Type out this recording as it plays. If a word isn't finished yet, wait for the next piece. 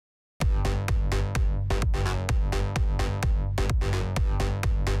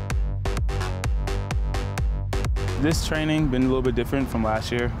This training been a little bit different from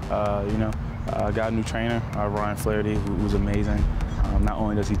last year. I got a new trainer, Ryan Flaherty, who's amazing. Not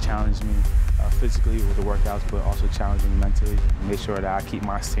only does he challenge me physically with the workouts, but also challenge me mentally. Make sure that I keep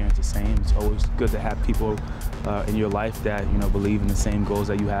my stance the same. It's always good to have people in your life that believe in the same goals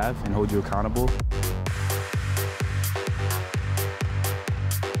that you have and hold you accountable.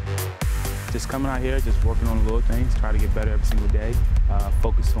 Just coming out here, just working on little things, try to get better every single day.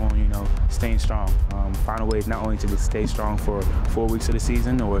 Focus on, staying strong. Find a way not only to stay strong for 4 weeks of the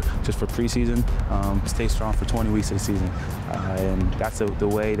season or just for preseason, stay strong for 20 weeks of the season. And that's the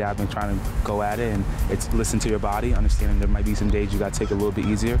way that I've been trying to go at it. And it's listen to your body, understanding there might be some days you got to take a little bit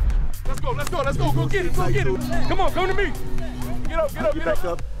easier. Let's go, go get it, Come on, come to me. Get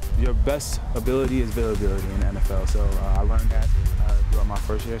up. Your best ability is availability in the NFL. So I learned that throughout my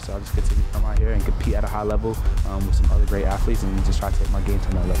first year. So I'll just continue to come out here and compete at a high level with some other great athletes and just try to take my game to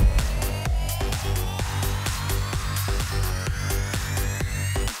another level.